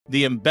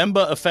The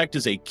Mpemba effect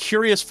is a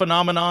curious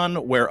phenomenon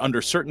where,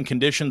 under certain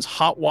conditions,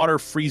 hot water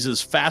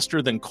freezes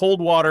faster than cold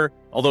water.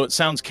 Although it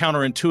sounds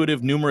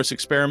counterintuitive, numerous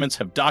experiments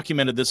have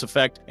documented this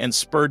effect and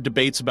spurred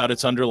debates about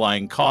its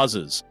underlying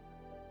causes.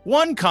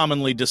 One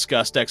commonly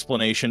discussed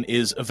explanation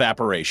is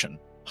evaporation.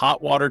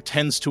 Hot water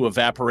tends to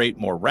evaporate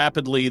more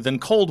rapidly than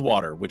cold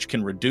water, which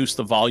can reduce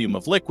the volume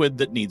of liquid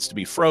that needs to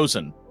be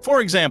frozen.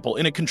 For example,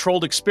 in a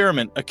controlled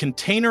experiment, a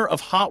container of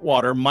hot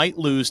water might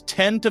lose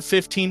 10 to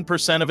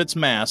 15% of its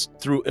mass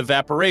through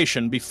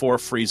evaporation before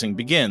freezing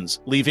begins,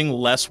 leaving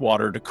less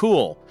water to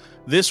cool.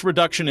 This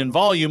reduction in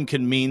volume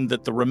can mean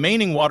that the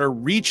remaining water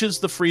reaches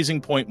the freezing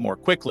point more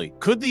quickly.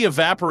 Could the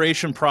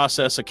evaporation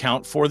process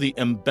account for the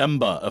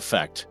Mpemba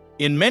effect?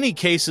 In many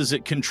cases,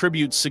 it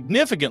contributes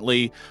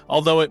significantly,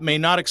 although it may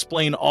not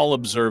explain all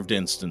observed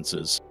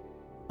instances.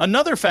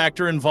 Another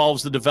factor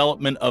involves the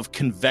development of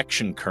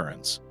convection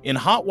currents. In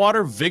hot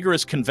water,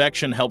 vigorous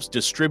convection helps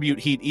distribute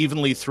heat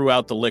evenly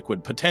throughout the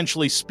liquid,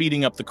 potentially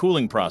speeding up the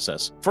cooling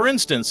process. For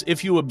instance,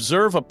 if you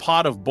observe a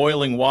pot of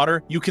boiling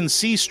water, you can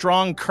see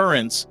strong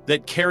currents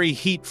that carry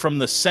heat from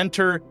the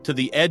center to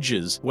the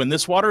edges. When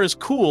this water is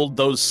cooled,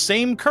 those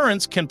same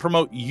currents can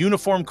promote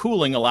uniform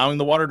cooling, allowing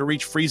the water to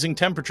reach freezing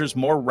temperatures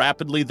more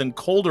rapidly than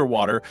colder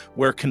water,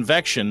 where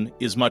convection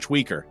is much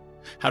weaker.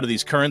 How do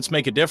these currents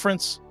make a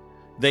difference?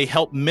 They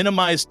help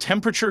minimize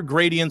temperature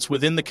gradients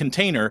within the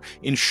container,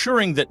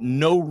 ensuring that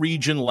no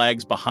region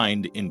lags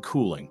behind in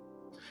cooling.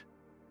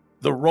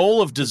 The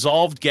role of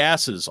dissolved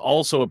gases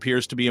also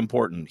appears to be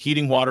important.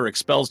 Heating water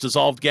expels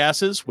dissolved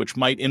gases, which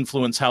might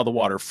influence how the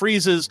water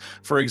freezes.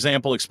 For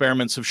example,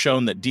 experiments have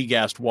shown that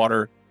degassed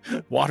water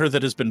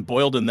that has been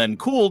boiled and then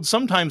cooled,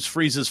 sometimes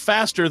freezes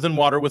faster than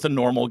water with a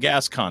normal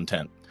gas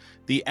content.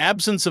 The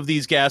absence of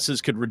these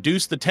gases could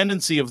reduce the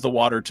tendency of the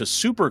water to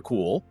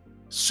supercool.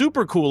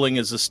 Supercooling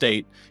is a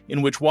state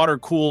in which water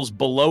cools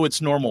below its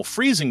normal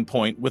freezing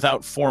point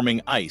without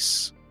forming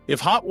ice. If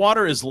hot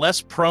water is less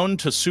prone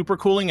to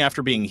supercooling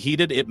after being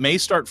heated, it may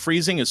start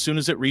freezing as soon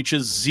as it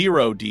reaches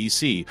 0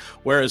 dC,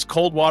 whereas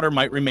cold water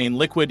might remain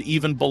liquid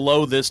even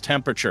below this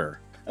temperature.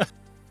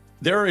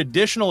 There are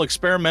additional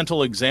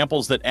experimental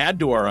examples that add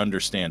to our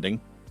understanding.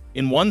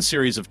 In one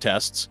series of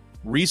tests,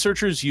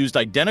 researchers used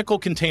identical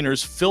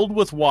containers filled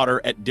with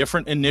water at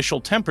different initial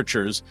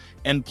temperatures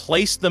and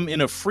placed them in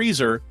a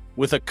freezer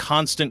with a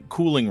constant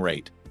cooling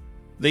rate.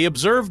 They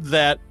observed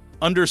that,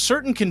 under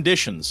certain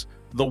conditions,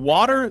 the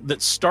water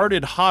that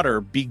started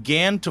hotter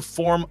began to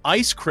form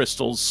ice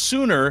crystals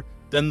sooner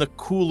than the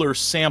cooler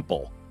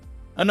sample.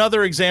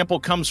 Another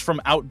example comes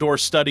from outdoor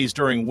studies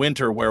during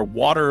winter, where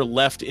water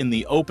left in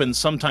the open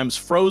sometimes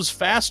froze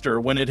faster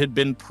when it had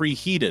been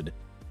preheated.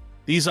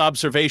 These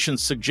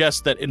observations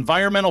suggest that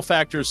environmental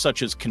factors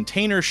such as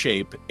container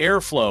shape,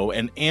 airflow,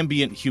 and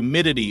ambient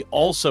humidity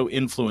also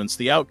influence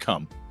the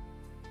outcome.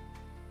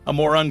 A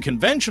more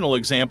unconventional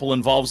example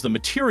involves the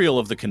material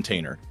of the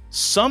container.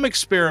 Some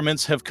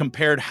experiments have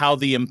compared how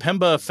the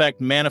Mpemba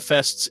effect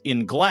manifests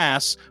in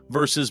glass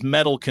versus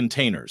metal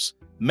containers.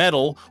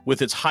 Metal,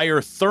 with its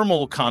higher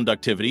thermal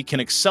conductivity, can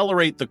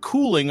accelerate the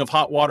cooling of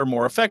hot water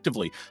more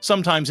effectively,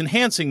 sometimes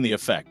enhancing the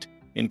effect.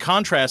 In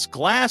contrast,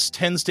 glass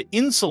tends to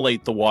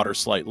insulate the water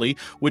slightly,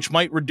 which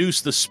might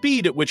reduce the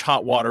speed at which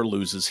hot water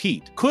loses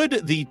heat.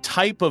 Could the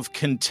type of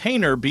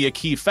container be a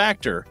key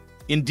factor?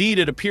 Indeed,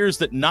 it appears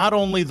that not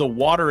only the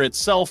water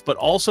itself, but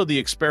also the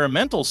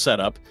experimental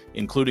setup,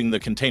 including the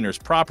container's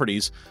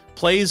properties,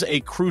 plays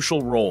a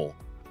crucial role.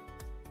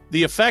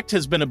 The effect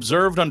has been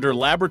observed under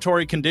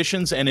laboratory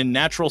conditions and in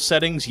natural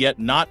settings, yet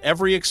not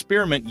every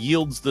experiment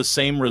yields the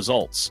same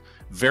results.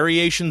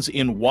 Variations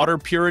in water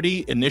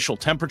purity, initial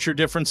temperature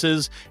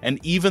differences,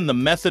 and even the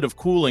method of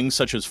cooling,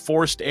 such as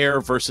forced air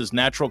versus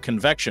natural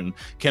convection,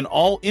 can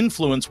all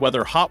influence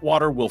whether hot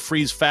water will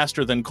freeze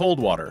faster than cold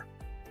water.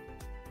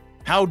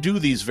 How do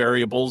these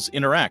variables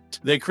interact?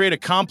 They create a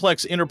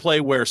complex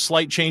interplay where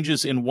slight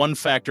changes in one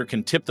factor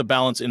can tip the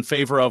balance in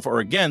favor of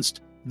or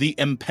against the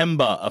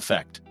Mpemba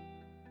effect.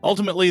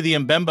 Ultimately, the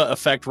Mpemba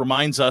effect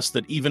reminds us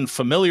that even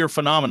familiar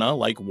phenomena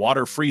like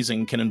water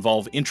freezing can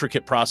involve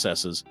intricate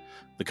processes.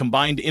 The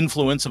combined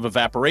influence of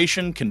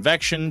evaporation,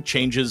 convection,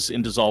 changes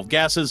in dissolved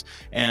gases,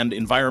 and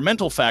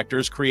environmental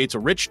factors creates a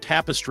rich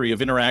tapestry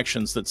of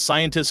interactions that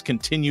scientists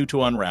continue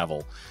to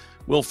unravel.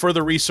 Will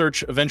further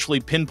research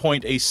eventually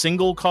pinpoint a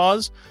single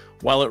cause?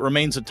 While it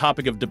remains a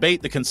topic of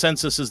debate, the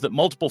consensus is that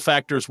multiple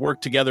factors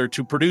work together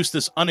to produce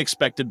this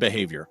unexpected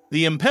behavior.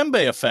 The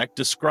Mpemba effect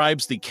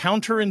describes the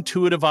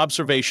counterintuitive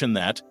observation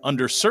that,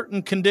 under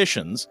certain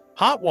conditions,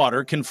 hot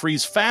water can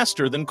freeze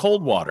faster than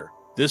cold water.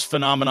 This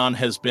phenomenon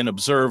has been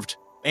observed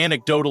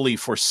anecdotally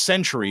for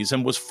centuries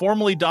and was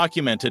formally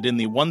documented in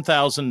the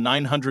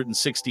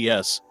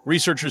 1960s.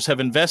 Researchers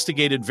have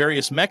investigated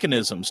various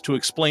mechanisms to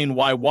explain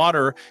why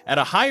water at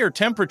a higher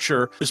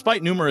temperature,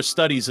 despite numerous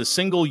studies, a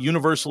single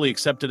universally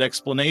accepted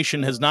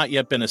explanation has not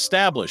yet been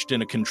established.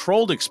 In a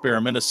controlled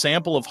experiment, a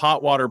sample of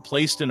hot water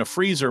placed in a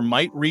freezer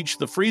might reach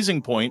the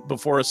freezing point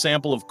before a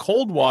sample of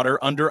cold water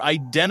under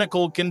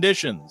identical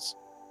conditions.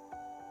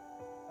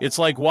 It's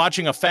like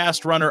watching a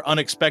fast runner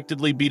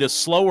unexpectedly beat a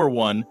slower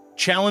one,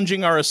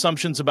 challenging our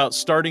assumptions about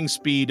starting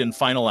speed and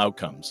final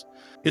outcomes.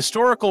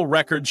 Historical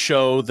records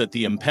show that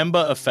the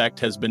Mpemba effect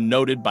has been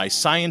noted by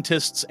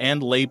scientists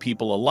and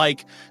laypeople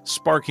alike,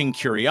 sparking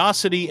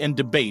curiosity and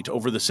debate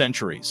over the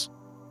centuries.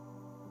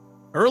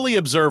 Early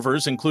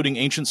observers, including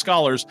ancient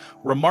scholars,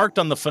 remarked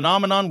on the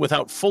phenomenon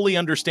without fully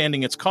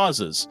understanding its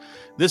causes.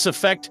 This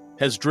effect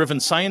has driven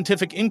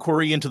scientific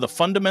inquiry into the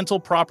fundamental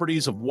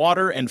properties of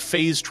water and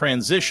phase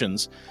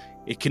transitions.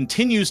 It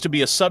continues to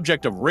be a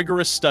subject of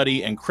rigorous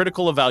study and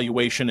critical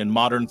evaluation in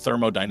modern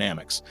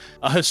thermodynamics.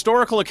 A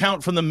historical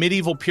account from the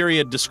medieval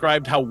period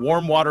described how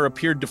warm water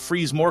appeared to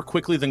freeze more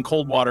quickly than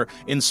cold water,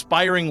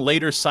 inspiring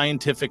later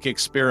scientific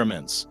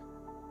experiments.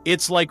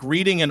 It's like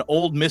reading an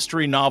old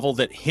mystery novel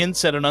that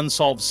hints at an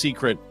unsolved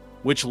secret,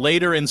 which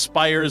later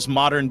inspires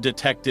modern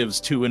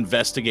detectives to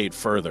investigate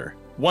further.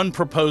 One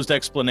proposed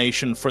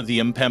explanation for the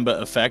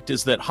Mpemba effect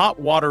is that hot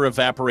water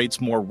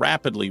evaporates more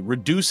rapidly,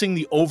 reducing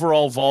the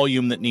overall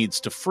volume that needs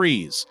to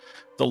freeze.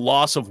 The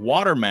loss of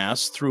water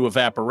mass through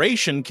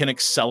evaporation can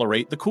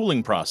accelerate the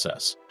cooling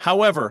process.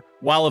 However,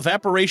 while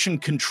evaporation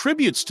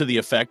contributes to the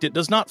effect, it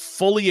does not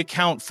fully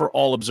account for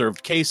all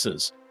observed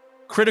cases.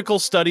 Critical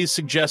studies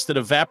suggest that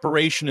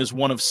evaporation is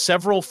one of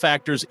several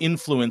factors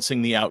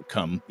influencing the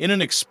outcome. In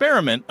an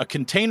experiment, a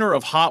container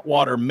of hot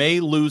water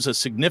may lose a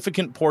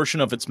significant portion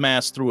of its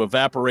mass through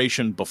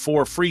evaporation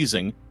before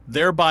freezing,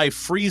 thereby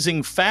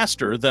freezing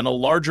faster than a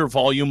larger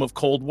volume of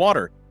cold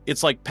water.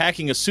 It's like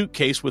packing a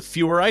suitcase with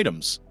fewer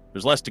items.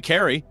 There's less to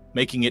carry,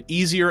 making it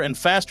easier and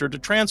faster to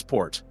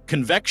transport.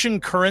 Convection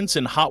currents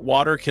in hot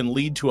water can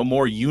lead to a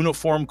more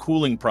uniform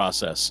cooling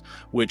process,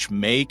 which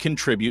may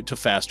contribute to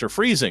faster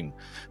freezing.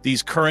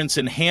 These currents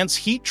enhance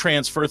heat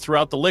transfer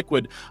throughout the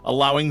liquid,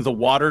 allowing the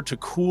water to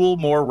cool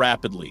more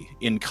rapidly.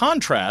 In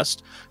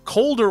contrast,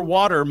 colder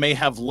water may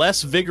have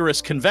less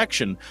vigorous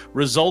convection,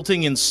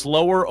 resulting in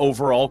slower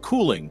overall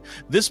cooling.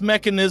 This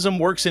mechanism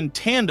works in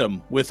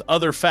tandem with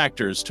other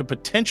factors to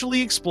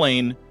potentially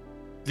explain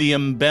the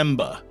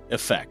Mpemba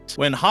effect.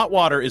 When hot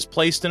water is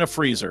placed in a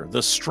freezer,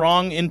 the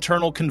strong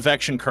internal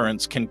convection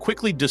currents can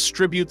quickly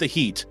distribute the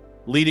heat,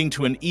 leading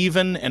to an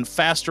even and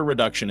faster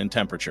reduction in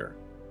temperature.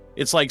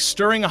 It's like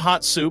stirring a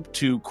hot soup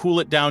to cool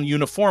it down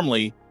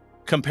uniformly,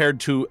 compared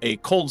to a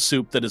cold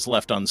soup that is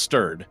left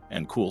unstirred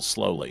and cools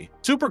slowly.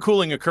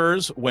 Supercooling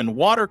occurs when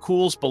water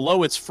cools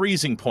below its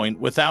freezing point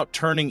without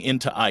turning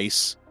into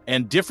ice,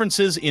 and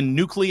differences in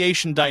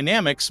nucleation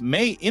dynamics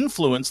may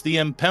influence the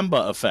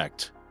Mpemba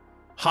effect.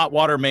 Hot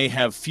water may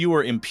have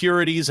fewer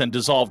impurities and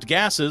dissolved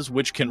gases,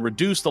 which can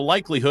reduce the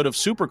likelihood of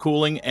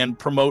supercooling and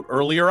promote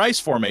earlier ice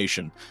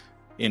formation.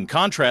 In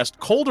contrast,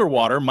 colder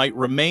water might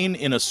remain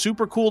in a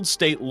supercooled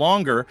state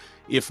longer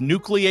if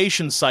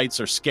nucleation sites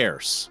are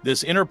scarce.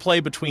 This interplay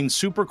between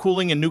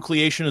supercooling and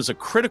nucleation is a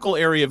critical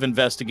area of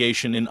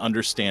investigation in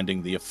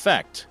understanding the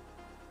effect.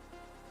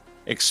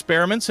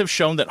 Experiments have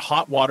shown that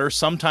hot water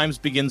sometimes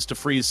begins to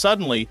freeze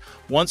suddenly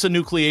once a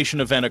nucleation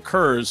event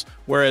occurs,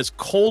 whereas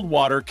cold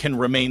water can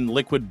remain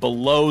liquid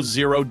below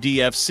 0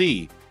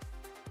 dFc.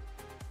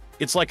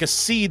 It's like a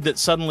seed that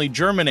suddenly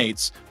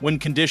germinates when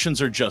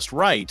conditions are just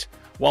right,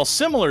 while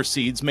similar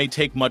seeds may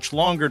take much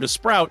longer to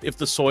sprout if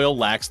the soil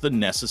lacks the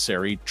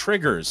necessary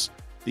triggers.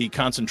 The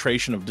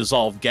concentration of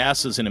dissolved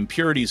gases and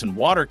impurities in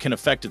water can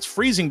affect its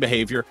freezing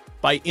behavior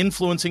by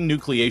influencing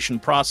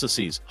nucleation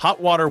processes. Hot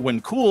water,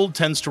 when cooled,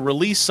 tends to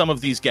release some of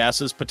these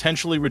gases,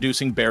 potentially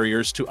reducing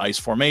barriers to ice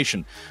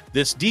formation.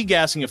 This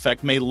degassing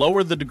effect may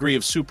lower the degree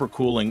of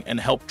supercooling and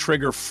help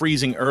trigger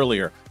freezing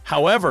earlier.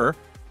 However,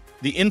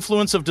 the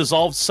influence of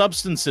dissolved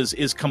substances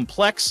is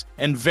complex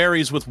and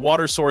varies with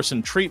water source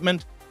and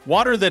treatment.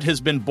 Water that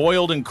has been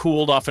boiled and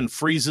cooled often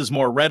freezes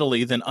more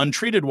readily than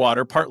untreated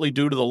water, partly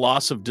due to the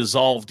loss of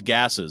dissolved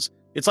gases.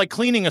 It's like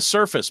cleaning a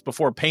surface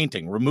before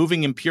painting.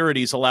 Removing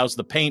impurities allows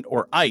the paint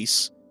or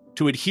ice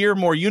to adhere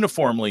more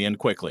uniformly and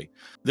quickly.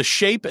 The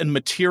shape and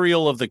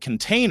material of the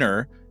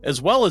container,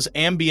 as well as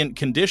ambient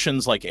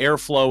conditions like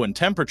airflow and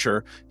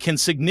temperature, can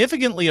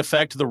significantly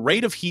affect the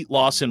rate of heat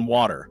loss in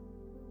water.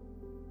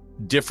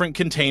 Different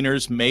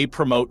containers may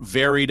promote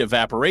varied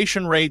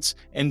evaporation rates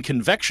and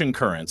convection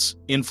currents,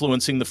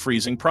 influencing the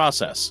freezing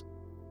process.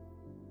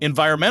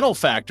 Environmental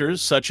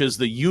factors, such as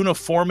the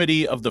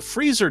uniformity of the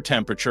freezer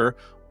temperature,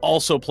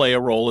 also play a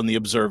role in the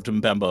observed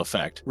Mpemba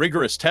effect.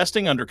 Rigorous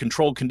testing under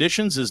controlled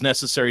conditions is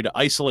necessary to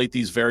isolate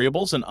these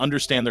variables and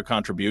understand their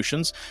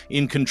contributions.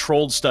 In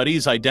controlled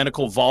studies,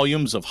 identical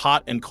volumes of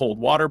hot and cold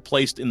water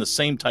placed in the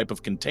same type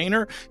of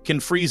container can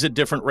freeze at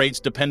different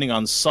rates depending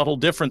on subtle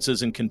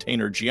differences in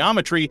container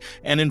geometry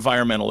and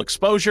environmental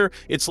exposure.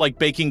 It's like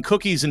baking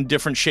cookies in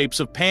different shapes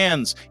of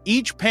pans.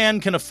 Each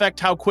pan can affect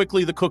how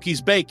quickly the cookies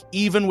bake,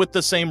 even with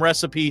the same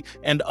recipe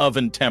and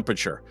oven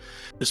temperature.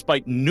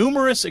 Despite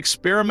numerous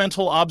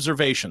experimental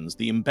observations,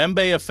 the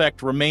Mpemba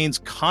effect remains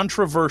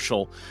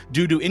controversial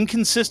due to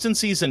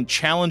inconsistencies and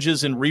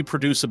challenges in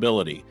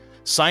reproducibility.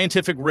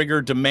 Scientific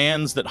rigor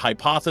demands that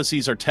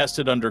hypotheses are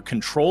tested under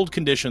controlled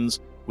conditions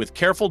with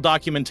careful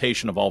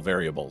documentation of all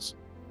variables.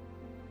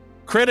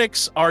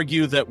 Critics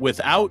argue that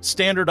without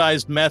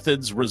standardized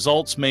methods,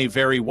 results may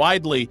vary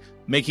widely,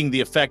 making the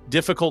effect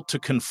difficult to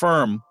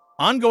confirm.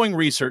 Ongoing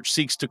research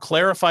seeks to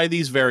clarify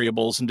these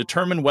variables and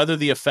determine whether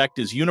the effect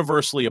is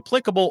universally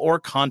applicable or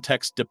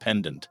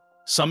context-dependent.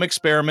 Some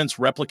experiments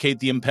replicate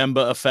the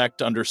Mpemba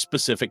effect under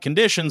specific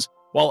conditions,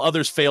 while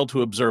others fail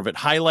to observe it,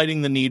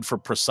 highlighting the need for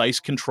precise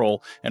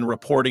control and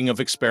reporting of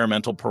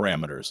experimental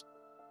parameters.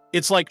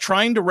 It's like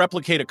trying to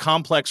replicate a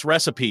complex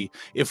recipe.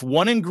 If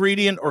one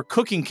ingredient or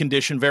cooking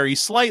condition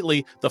varies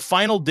slightly, the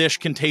final dish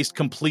can taste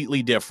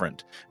completely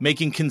different,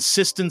 making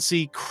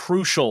consistency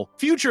crucial.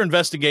 Future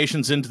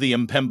investigations into the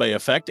Mpemba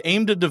effect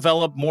aim to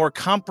develop more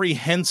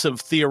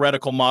comprehensive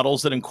theoretical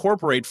models that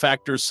incorporate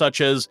factors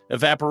such as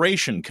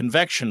evaporation,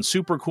 convection,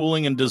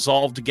 supercooling, and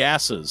dissolved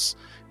gases.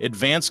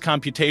 Advanced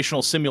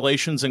computational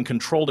simulations and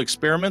controlled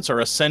experiments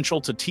are essential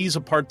to tease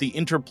apart the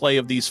interplay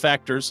of these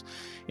factors,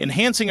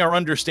 enhancing our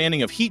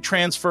understanding of heat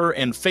transfer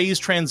and phase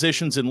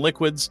transitions in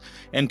liquids,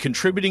 and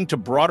contributing to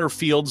broader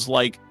fields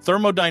like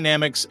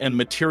thermodynamics and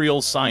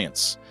materials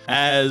science.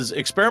 As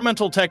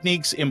experimental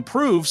techniques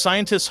improve,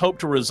 scientists hope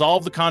to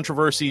resolve the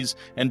controversies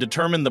and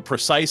determine the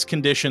precise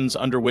conditions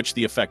under which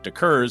the effect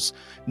occurs.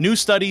 New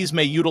studies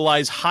may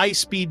utilize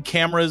high-speed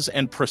cameras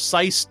and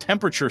precise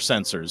temperature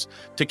sensors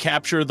to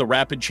capture the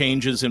rapid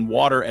changes in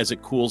water as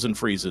it cools and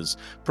freezes,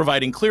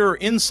 providing clearer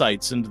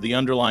insights into the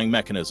underlying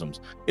mechanisms.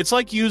 It's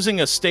like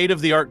using a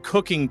state-of-the-art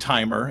cooking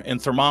timer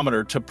and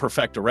thermometer to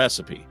perfect a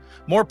recipe.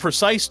 More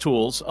precise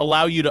tools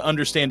allow you to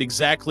understand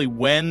exactly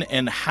when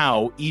and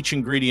how each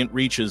ingredient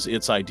reaches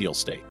its ideal state.